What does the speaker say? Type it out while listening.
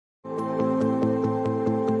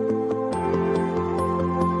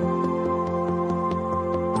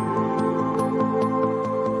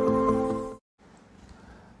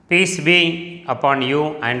Peace be upon you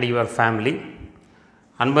and your family.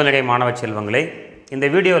 அன்பு நிறை மாணவ செல்வங்களே, இந்த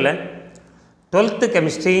வீடியோவில் 12th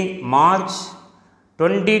chemistry March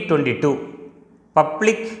 2022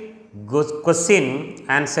 public question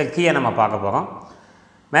answer கீயை நம்ம பார்க்க போகிறோம்.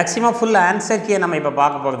 மேக்ஸிமம் ஃபுல் ஆன்சர் கீயை நம்ம இப்போ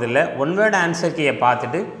பார்க்க போகிறது இல்லை. ஒன் வேர்டு ஆன்சர் கீயை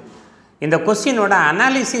பார்த்துட்டு இந்த கொஸ்டினோட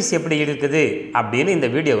அனாலிசிஸ் எப்படி இருக்குது அப்படின்னு இந்த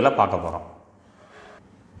வீடியோவில் பார்க்க போகிறோம்.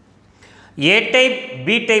 ஏ டைப்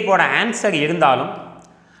பி டைப்போட ஆன்சர் இருந்தாலும்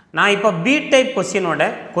நான் இப்போ பி டைப்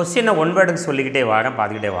கொஸ்டினை ஒன் வேர்டுக்கு சொல்லிக்கிட்டே வரேன்,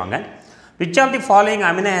 பார்த்துக்கிட்டே வாங்க. Which of the following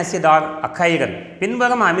amino acid R அக்கைரல்?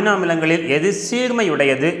 பின்வரும் அமினோ அமிலங்களில் எது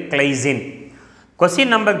சீர்மையுடையது? கிளைசின்.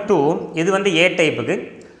 கொஸ்டின் நம்பர் 2, இது வந்து ஏ டைப்புக்கு.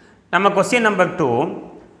 நம்ம கொஸ்டின் நம்பர் 2,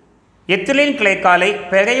 எத்திலின் கிளைக்காலை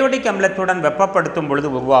பெரியோடிக் அமிலத்துடன் வெப்பப்படுத்தும்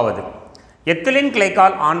பொழுது உருவாவது. Ethylene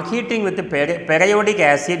glycol on heating with பெரியோடிக்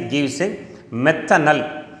acid gives methanal.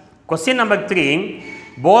 Question number 3,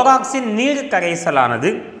 போராக்ஸின் நீர்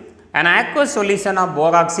கரைசலானது an aqueous solution of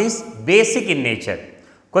borax is basic in nature.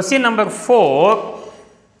 Question number 4,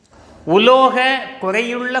 உலோக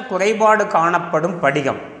குறையுள்ள குறைபாடு காணப்படும்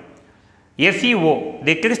படிகம். FeO.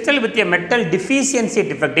 The crystal with a metal deficiency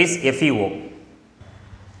defect is FeO.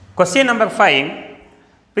 Question number 5,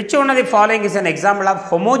 which one of the following is an example of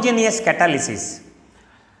homogeneous catalysis?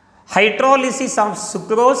 Hydrolysis of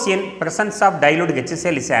sucrose in presence of dilute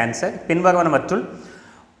HCl is answer. பின்வருவனவற்றுள்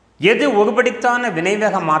எது ஒருபடித்தான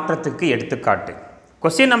வினைவேக மாற்றத்துக்கு எடுத்துக்காட்டு?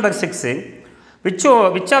 Question number 6, which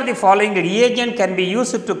of the following reagent can be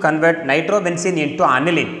used to convert nitrobenzene into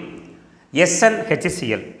aniline?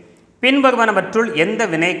 SnHCl. பின்வருவனவற்றுள் எந்த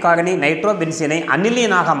வினைக்காரணி நைட்ரோபென்சீனை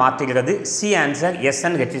அனிலீனாக மாற்றுகிறது? C answer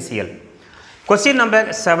SnHCl. Question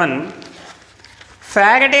number 7,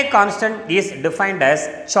 Faraday constant is defined as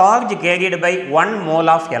charge carried by 1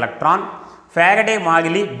 mole of electron. Faraday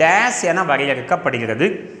மாறிலி dash என வரையறுக்கப்படுகிறது.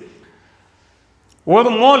 ஒரு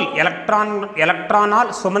mole எலக்ட்ரானால்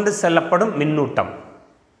சுமந்து செல்லப்படும் மின்னூட்டம்.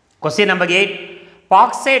 Question number 8,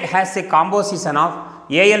 bauxite has a composition of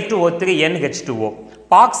Al2O3 NH2O.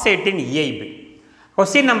 பாக்சைட்டின் இயைபு.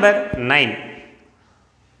 Question number 9,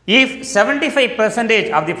 if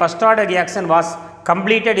 75% of the first order reaction was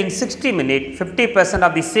completed in 60 minutes, 50%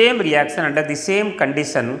 of the same reaction under the same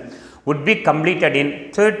condition would be completed in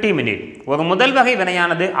 30 minutes. ஒரு முதல் வகை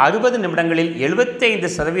வினையானது 60 நிமிடங்களில்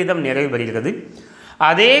 75% நிறைவு பெறுகிறது.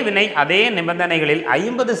 அதே வினை அதே நிபந்தனைகளில்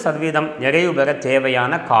 50% நிறைவு பெற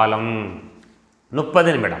தேவையான காலம்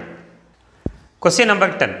 30 நிமிடம். Question number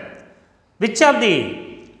 10, which of the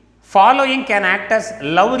following can act as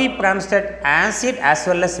Lowry-Bronsted acid as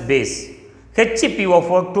well as base?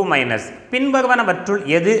 HPO4 2-. பின்வருவனவற்றுள்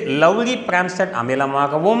எது லவ்ரி-பிரான்ஸ்டட்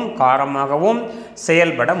அமிலமாகவும் காரமாகவும்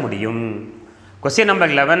செயல்பட முடியும்? Question number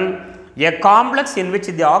 11, a complex in which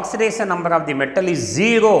the oxidation number of the metal is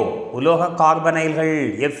 0. உலோக கார்பனைல்கள்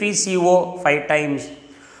FeCO 5 times.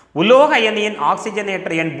 உலோக அயனியின்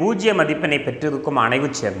ஆக்சிஜனேற்ற எண் 0 மதிப்பினை பெற்றிருக்கும் அணைவு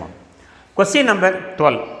சேர்மம். Question number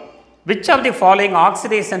 12, which of the following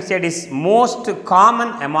oxidation state is most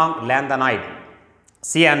common among lanthanide?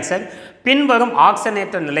 C answer. பின்வரும்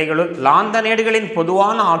ஆக்சனேற்ற நிலைகளுள் லாந்தனைடுகளின்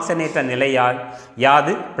பொதுவான ஆக்சனேற்ற நிலை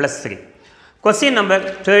யாது? +3. Question number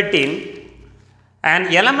 13, an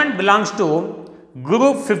element belongs to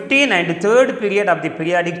group 15 and third period of the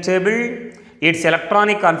periodic table. Its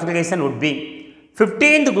electronic configuration would be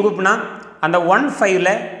 15th குரூப்னா அந்த 1,5ல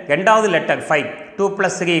ரெண்டாவது letter 5, 2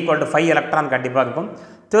 + 3 = 5 electron கண்டிப்பாக இருக்கும்.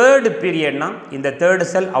 Third பீரியட்னா இந்த third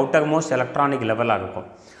செல் outer most electronic லெவலாக இருக்கும்.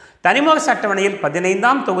 தனிம அட்டவணையில்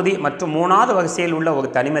 15ஆம் தொகுதி மற்றும் 3வது வரிசையில் உள்ள ஒரு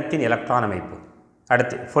தனிமத்தின் எலக்ட்ரான் அமைப்பு.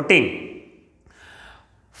 அடுத்து 14,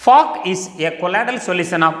 fog is a colloidal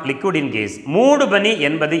solution of liquid in case. மூடுபனி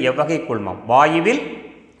என்பது எவ்வகை குழுமம்? வாயுவில்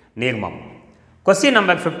நீர்மம். Question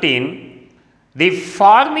number 15, the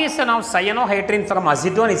formation of சயனோஹைட்ரின் from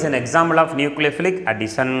acetone is an example of nucleophilic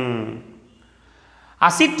addition.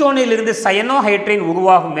 அசிட்டோனிலிருந்து சயனோஹைட்ரின்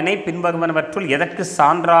உருவாகும் வினை பின்வருவனவற்றுள் எதற்கு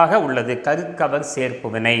சான்றாக உள்ளது? கருக்கவர் சேர்ப்பு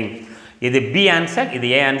வினை. இது பி ஆன்சர், இது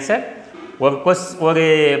ஏ ஆன்சர். ஒரு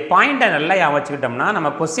பாயிண்டை நல்லா வச்சுக்கிட்டோம்னா நம்ம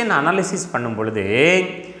கொஸ்டின் அனாலிசிஸ் பண்ணும் பொழுது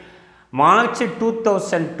மார்ச்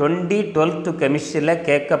 2020 12th கெமிஸ்ட்ரியில்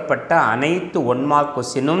கேட்கப்பட்ட அனைத்து 1 மார்க்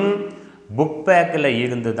கொஸ்டினும் புக் பேக்கில்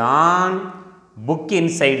இருந்து தான், புக்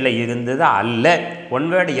இன்சைடில் இருந்தது அல்ல. ஒன்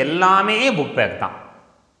வேர்டு எல்லாமே புக் பேக் தான்.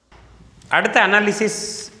 அடுத்த அனாலிசிஸ்,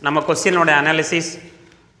 நம்ம கொஸ்டினோட அனாலிசிஸ்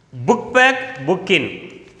புக் பேக் புக் இன்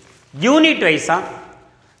யூனிட் வைஸாக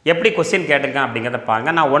எப்படி கொஸ்டின் கேட்டிருக்கேன் அப்படிங்கிறத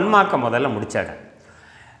பாருங்கள். நான் 1 மார்க்கை முதல்ல முடிச்சிடுறேன்.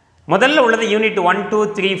 முதல்ல உள்ளது யூனிட் 1 2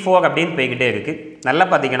 3 4 அப்படின்னு போய்கிட்டே இருக்குது. நல்லா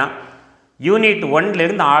பார்த்தீங்கன்னா யூனிட்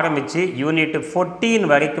 1லேருந்து ஆரம்பித்து யூனிட் 14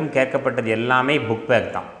 வரைக்கும் கேட்கப்பட்டது எல்லாமே புக் பேக்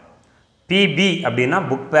தான். பிபி அப்படின்னா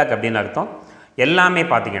புக் பேக் அப்படின்னு அர்த்தம். எல்லாமே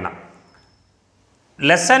பார்த்தீங்கன்னா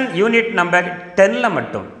லெசன் யூனிட் நம்பர் 10ல்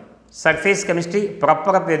மட்டும் சர்ஃபேஸ் கெமிஸ்ட்ரி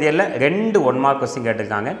ப்ராப்பராக வேதியியல்ல 2 1 மார்க் கொஸ்டின்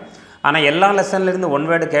கேட்டிருக்காங்க. ஆனால் எல்லா லெசன்லேருந்து 1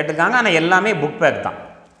 வேர்டு கேட்டிருக்காங்க. ஆனால் எல்லாமே புக் பேக் தான்.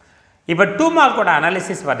 இப்போ 2 மார்க்கோட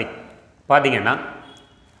அனாலிசிஸ் பார்த்தீங்கன்னா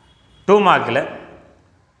 2 மார்க்கில்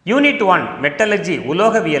unit 1 metallurgy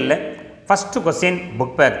உலோகவியலில் first question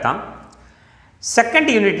book back தான். செகண்ட்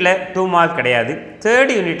யூனிட்டில் 2 மார்க் கிடையாது.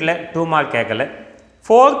 தேர்ட் யூனிட்டில் 2 மார்க் கேட்கல.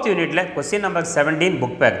 ஃபோர்த் யூனிட்டில் கொஸ்டின் நம்பர் 17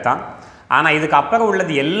 புக் பேக் தான். ஆனால் இதுக்கு அப்புறம்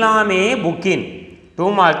உள்ளது எல்லாமே புக்கின். 2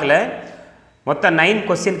 மார்க்கில் மொத்தம் 9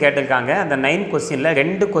 கொஸ்டின் கேட்டிருக்காங்க. அந்த 9 கொஸ்டினில்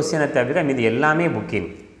 2 கொஸ்டினை தவிர மீது எல்லாமே புக்கின்.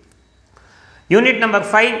 யூனிட் நம்பர்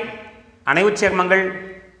 5 அணைவு சேர்மங்கள்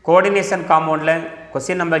கோஆர்டினேஷன் காம்பவுண்டில்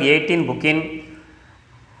கொஸ்டின் நம்பர் 18 புக்கின்.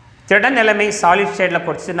 திட நிலைமை சாலிட் ஸ்டேட்டில்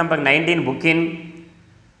கொஸ்டின் நம்பர் 19 புக்கின்.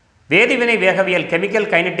 வேதிவினை வேகவியல்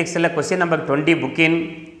chemical கைனடிக்ஸில் question number 20 புக்கின்.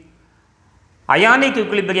 Ionic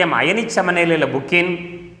equilibrium அயனி சமநிலையில் புக்கின்.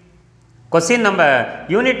 Question number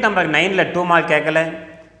unit number 9ல் 2 mark கேட்கல.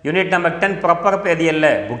 Unit number 10 proper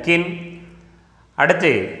வேதியியலில் புக்கின்.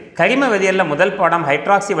 அடுத்து கரிம வேதியியலில் முதல் பாடம்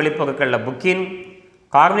ஹைட்ராக்சி வழிப்பொருட்களில் புக்கின்.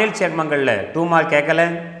 கார்பனைல் சேர்மங்களில் 2 மார்க் கேட்கல.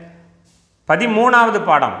 13வது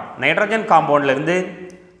பாடம் நைட்ரஜன் காம்பவுண்ட்லேருந்து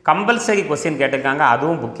கம்பல்சரி கொஸ்டின் கேட்டிருக்காங்க.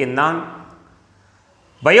 அதுவும் புக்கின் தான்.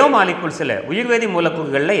 பயோமாலிகுல்ஸில் உயிர்வேதி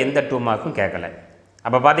மூலக்கூறுகளில் எந்த 2 மார்க்கும் கேட்கல.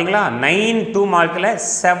 அப்போ பார்த்தீங்களா 9 2 மார்க்கில்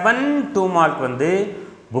 7 2 மார்க்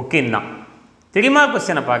புக்கின் தான். 3 மார்க்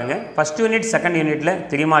கொஸ்டினை பாருங்கள். ஃபஸ்ட் யூனிட் செகண்ட் யூனிட்டில்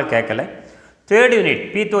 3 மார்க் கேட்கல. தேர்ட் யூனிட்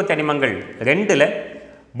பீத்தோ தனிமங்கள் 2ல்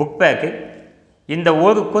புக் பேக்கு. இந்த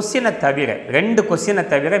ஒரு கொஸ்டினை தவிர 2 கொஸ்டினை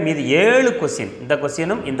தவிர மீது 7 கொஸ்டின்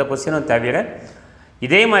இந்த கொஸ்டினும் தவிர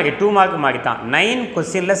இதே மாதிரி 2 மார்க் மாதிரி தான். 9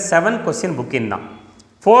 கொஸ்டினில் 7 கொஸ்டின் புக்கின் தான்.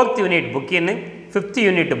 Fourth unit புக்கின்னு, 5th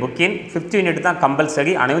unit புக்கின். 5th unit தான்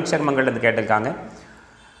கம்பல்சரி அணைவு சேர்மங்கள்லேருந்து கேட்டிருக்காங்க.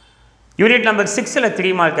 யூனிட் நம்பர் 6ல்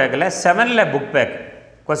 3 மார்க் கேட்கல. 7ல் book back.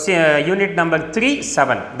 Question unit number 3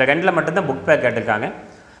 7 இந்த 2ல் மட்டும்தான் புக் பேக் கேட்டிருக்காங்க.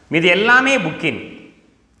 மீது எல்லாமே புக்கின்.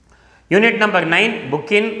 Unit number 9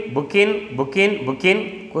 புக்கின்.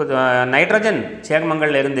 நைட்ரஜன்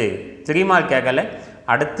சேர்மங்கள்ல இருந்து 3 மார்க் கேட்கல.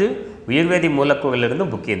 அடுத்து உயிர்வேதி மூலக்கூறிலிருந்து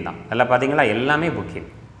புக்கின் தான். நல்லா பார்த்தீங்களா எல்லாமே புக்கின்.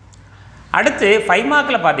 அடுத்து 5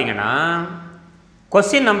 மார்க்கில் பார்த்தீங்கன்னா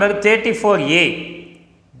கொஸ்டின் நம்பர் 34A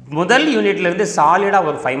முதல் யூனிட்லேருந்து சாலிடாக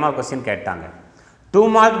ஒரு 5 மார்க் கொஸ்டின் கேட்டாங்க. 2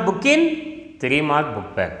 mark புக்கின், 3 mark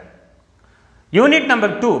book back. Unit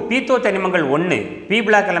number 2 பீத்தோ தனிமங்கள் 1 B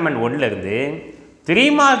black element 1லேருந்து 3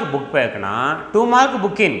 mark book பேக்னா 2 mark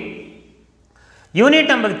புக்கின்.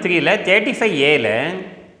 Unit number 3ல் 35Aல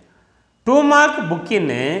 2 mark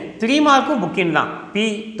புக்கின்னு, 3 மார்க்கும் புக்கின் தான். பி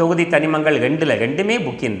தொகுதி தனிமங்கள் 2ல் 2மே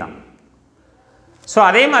புக்கின் தான். ஸோ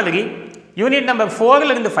அதே மாதிரி யூனிட் நம்பர்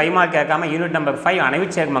 4லேருந்து 5 மார்க் கேட்காம யூனிட் நம்பர் 5 அணைவு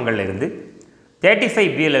சேர்மங்கள்லேருந்து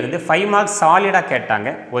 35Bலேருந்து 5 மார்க் சாலிடாக கேட்டாங்க.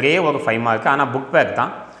 ஒரே ஒரு 5 மார்க். ஆனால் புக் பேக்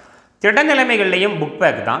தான். திட நிலைமைகள்லையும் புக்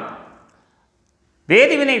பேக் தான்.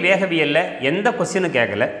 வேதிவினை வேகவியலில் எந்த கொஸ்டினும்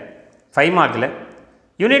கேட்கல 5 மார்க்கில்.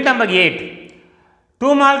 Unit number 8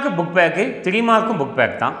 2 mark book bag, 3 மார்க்கும் புக்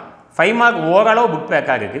பேக் தான். 5 மார்க் ஓரளவு புக்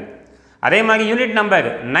பேக்காக இருக்குது. அதே மாதிரி யூனிட் நம்பர்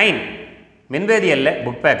 9 மின்வேதியலில்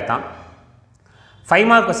புக் பேக் தான். 5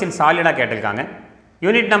 மார்க் கொஸ்டின் சாலிடாக கேட்டிருக்காங்க.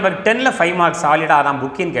 யூனிட் நம்பர் 10ல் 5 மார்க் சாலிடாக தான்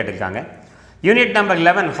புக்கின்னு கேட்டிருக்காங்க. யூனிட் நம்பர்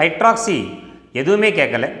 11 ஹைட்ராக்சி எதுவுமே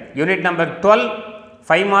கேட்கல. யூனிட் நம்பர் 12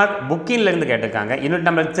 5 மார்க் புக்கின்லேருந்து கேட்டிருக்காங்க. Unit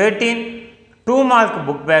number 13 2 mark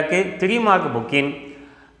book bag, 3 mark புக்கின்.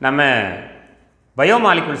 நம்ம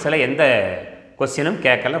பயோமாலிகுல்ஸில் எந்த கொஸ்டினும்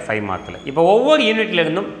கேட்கல 5 மார்க்கில். இப்போ ஒவ்வொரு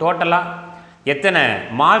யூனிட்லேருந்தும் டோட்டலாக எத்தனை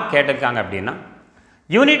மார்க் கேட்டிருக்காங்க அப்படின்னா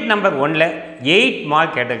யூனிட் நம்பர் 1ல் 8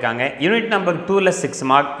 மார்க் கேட்டிருக்காங்க. யூனிட் நம்பர் 2ல் 6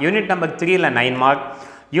 mark. Unit number 3ல் 9 mark.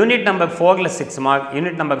 Unit number 4ல் 6 mark.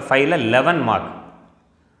 Unit number 5ல் 11 mark.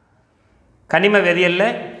 கனிம வேதியியலில்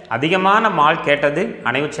அதிகமான மார்க் கேட்டது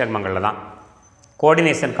அணைவு சேர்மங்களில் தான்,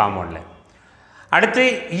 கோஆர்டினேஷன் காம்பவுண்டில். அடுத்து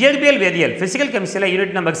இயற்பியல் வேதியியல் ஃபிசிக்கல் கெமிஸ்ட்ரியில்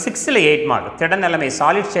யூனிட் நம்பர் 6ல் 8 மார்க். திட நிலைமை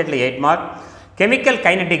சாலிட் ஸ்டேட்டில் 8 மார்க். கெமிக்கல்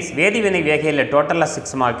கைனடிக்ஸ் வேதிவினை வேகையில் டோட்டலாக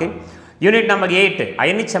 6 மார்க்கு. யூனிட் நம்பர் 8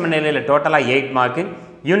 அயனி சமநிலையில் டோட்டலாக 8 mark.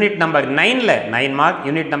 Unit number 9ல் 9 mark.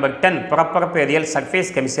 Unit number 10 புறப்பரப்பு வேதியியல்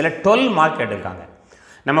சர்ஃபேஸ் கெமிஸ்ட்ரியில் 12 மார்க் கேட்டிருக்காங்க.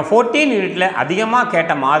 நம்ம 14 யூனிட்டில் அதிகமாக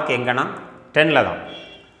கேட்ட மார்க் எங்கன்னா 10ல் தான்.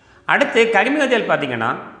 அடுத்து கரிம வேதியியல்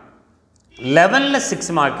பார்த்தீங்கன்னா 11ல்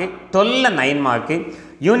 6 mark, 12ல் 9 mark.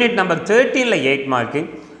 Unit number 13ல் 8 mark.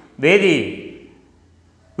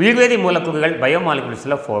 உயிர்வேதி மூலக்கூறுகள்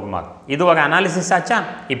பயோமாலிகுல்ஸில் 4 மார்க். இது ஒரு அனாலிசிஸ் ஆச்சா.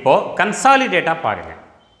 இப்போது கன்சாலிடேட்டாக பாருங்கள்.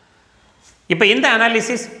 இப்போ இந்த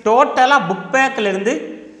அனாலிசிஸ் டோட்டலாக புக் பேக்கிலேருந்து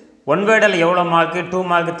 1 வேர்டில் எவ்வளோ மார்க்கு, 2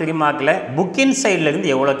 மார்க்கு, 3 மார்க்கில் புக்கின் சைட்லேருந்து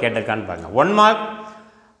எவ்வளோ கேட்டிருக்கான்னு பாருங்கள். 1 மார்க்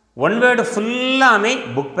 1 வேர்டு ஃபுல்லாமே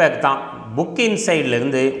புக் பேக் தான். புக்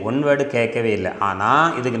இன்சைட்லேருந்து ஒன் வேர்டு கேட்கவே இல்லை.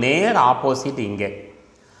 ஆனால் இதுக்கு நேர் ஆப்போசிட் இங்கே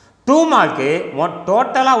 2 மார்க்கு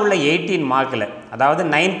டோட்டலாக உள்ள 18 மார்க்கில், அதாவது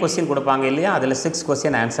 9 கொஸ்டின் கொடுப்பாங்க இல்லையா, அதில் 6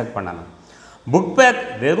 கொஸ்டின் ஆன்சர் பண்ணணும். புக் பேக்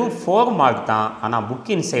வெறும் 4 மார்க் தான், ஆனால்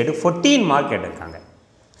புக் இன்சைடு 14 மார்க் எடுத்திருக்காங்க.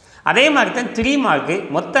 அதே மாதிரி தான் 3 மார்க்கு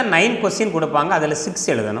மொத்தம் 9 கொஸ்டின் கொடுப்பாங்க, அதில் 6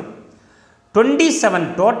 எழுதணும். 27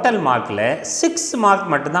 டோட்டல் மார்க்கில் 6 மார்க்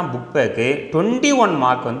மட்டும்தான் புக் பேக்கு, 21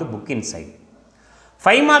 மார்க் வந்து புக் இன்சைடு.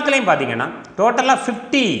 5 மார்க்லையும் பார்த்தீங்கன்னா டோட்டலாக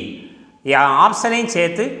 50 ஆப்ஷனையும்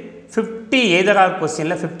சேர்த்து 50 எய்தரால்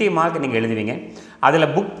கொஸ்டினில் 50 மார்க் நீங்கள் எழுதுவீங்க. அதில்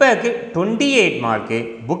book bag 28 mark,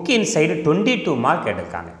 book inside 22 mark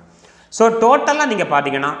எடுக்காங்க. So டோட்டலாக நீங்கள்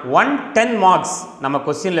பார்த்தீங்கன்னா 110 மார்க்ஸ் நம்ம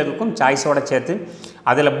கொஸ்டினில் இருக்கும் சாய்ஸோடு சேர்த்து.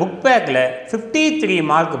 அதில் புக் பேக்கில் 53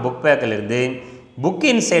 மார்க் புக் பேக்கில் இருந்து புக்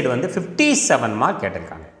இன்சைடு வந்து 57 மார்க்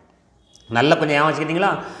கேட்டிருக்காங்க. நல்ல கொஞ்சம் ஞாபகம்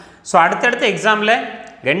வச்சுக்கிட்டிங்களா? ஸோ அடுத்தடுத்த எக்ஸாமில்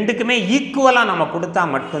ரெண்டுக்குமே ஈக்குவலாக நம்ம கொடுத்தா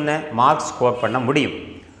மட்டும்தான் மார்க்ஸ் ஸ்கோர் பண்ண முடியும்.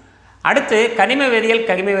 அடுத்து கனிம வேதியியல்,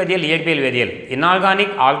 கரிம வேதியியல், இயற்பியல் வேதியியல்,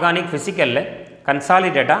 இன்ஆர்கானிக், ஆர்கானிக், ஃபிசிக்கலில்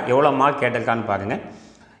கன்சாலிடேட்டாக எவ்வளோ மார்க் கேட்டிருக்கான்னு பாருங்கள்.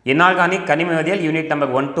 இன்ஆர்கானிக் கனிம வேதியியல் யூனிட்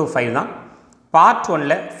நம்பர் 1 to 5 தான். பார்ட்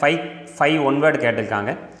 1ல் 5 ஒன் வேர்டு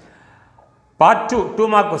கேட்டிருக்காங்க. பார்ட் 2 2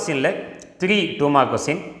 மார்க் கொஸ்டினில் 3 2 மார்க்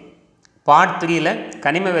கொஸ்டின். பார்ட் 3ல்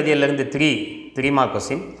கனிம வேதியியலிருந்து 3 மார்க்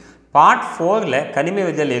கொஸ்டின். பார்ட் 4ல் கனிம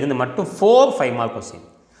வேதியியல் இருந்து மட்டும் 5 மார்க் கொஸ்டின்.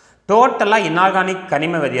 டோட்டலாக இன்ஆர்கானிக்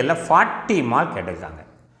கனிம வேதியியலில் 40 மார்க் கேட்டிருக்காங்க.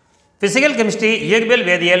 ஃபிசிக்கல் கெமிஸ்ட்ரி, இயற்பியல்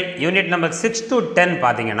வேதியியல் யூனிட் நம்பர் 6 to 10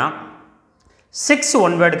 பார்த்தீங்கன்னா 6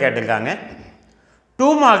 ஒன் வேர்டு கேட்டிருக்காங்க. 2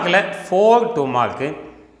 மார்க்கில் 4 2 மார்க்கு,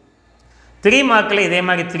 3 மார்க்கில் இதே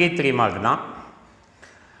மாதிரி 3 மார்க் தான்.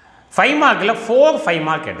 5 மார்க்கில் 5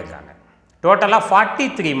 மார்க் கேட்டிருக்காங்க. டோட்டலாக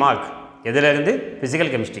 43 மார்க். எதிலிருந்து?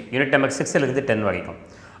 ஃபிசிக்கல் கெமிஸ்ட்ரி யூனிட் நம்பர் 6லேருந்து 10 வரைக்கும்.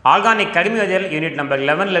 ஆர்கானிக் கரிம வேதியியல் யூனிட் நம்பர்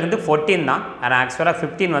 11லேருந்து 14 தான். ஆனால் ஆக்சுவலாக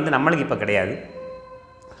 15 வந்து நம்மளுக்கு இப்போ கிடையாது.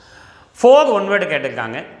 4 ஒன் வேர்டு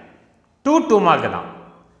கேட்டிருக்காங்க. 2 மார்க்கு தான்.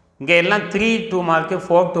 இங்கே எல்லாம் 3 2 மார்க்கு,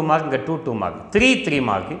 4 2 மார்க், இங்கே 2 மார்க், 3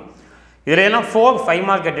 மார்க்கு. இதில் எல்லாம் 5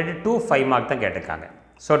 மார்க் கேட்டுட்டு 5 மார்க் தான் கேட்டிருக்காங்க.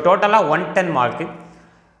 ஸோ டோட்டலாக 110 மார்க்கு.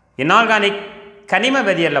 இன்ஆர்கானிக் கனிம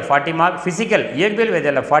வேதியியலில் 40 மார்க், ஃபிசிக்கல் இயற்பியல்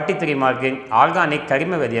வேதியியலில் 43 மார்க்கு, ஆர்கானிக்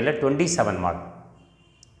கரிம வேதியியலில் 27 மார்க்.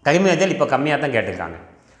 கரிம வேதியியல் இப்போ கம்மியாக தான் கேட்டிருக்காங்க.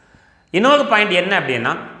 இன்னொரு பாயிண்ட் என்ன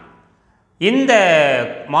அப்படின்னா, இந்த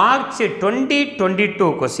மார்ச் 2022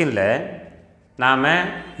 கொஸ்டினில் நாம்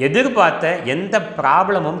எதிர்பார்த்த எந்த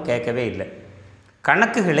ப்ராப்ளமும் கேட்கவே இல்லை,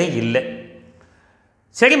 கணக்குகளே இல்லை.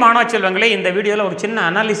 சரி மாணவ செல்வங்களே, இந்த வீடியோவில் ஒரு சின்ன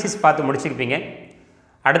அனாலிசிஸ் பார்த்து முடிச்சுருப்பீங்க.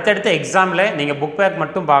 அடுத்தடுத்த எக்ஸாமில் நீங்கள் புக் பேக்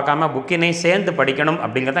மட்டும் பார்க்காம புக்கினையும் சேர்ந்து படிக்கணும்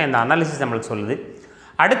அப்படிங்கிறத இந்த அனாலிசிஸ் நம்மளுக்கு சொல்லுது.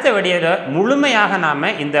 அடுத்த வீடியோவில் முழுமையாக நாம்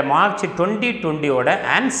இந்த மார்ச் 2020ஓட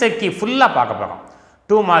ஆன்சர் கீ ஃபுல்லாக பார்க்க போகிறோம்.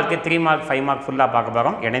 2 மார்க்கு, 3 மார்க், 5 மார்க் ஃபுல்லாக பார்க்க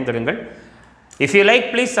போகிறோம். இணைந்திருங்கள். If you like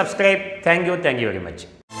please subscribe. Thank you very much.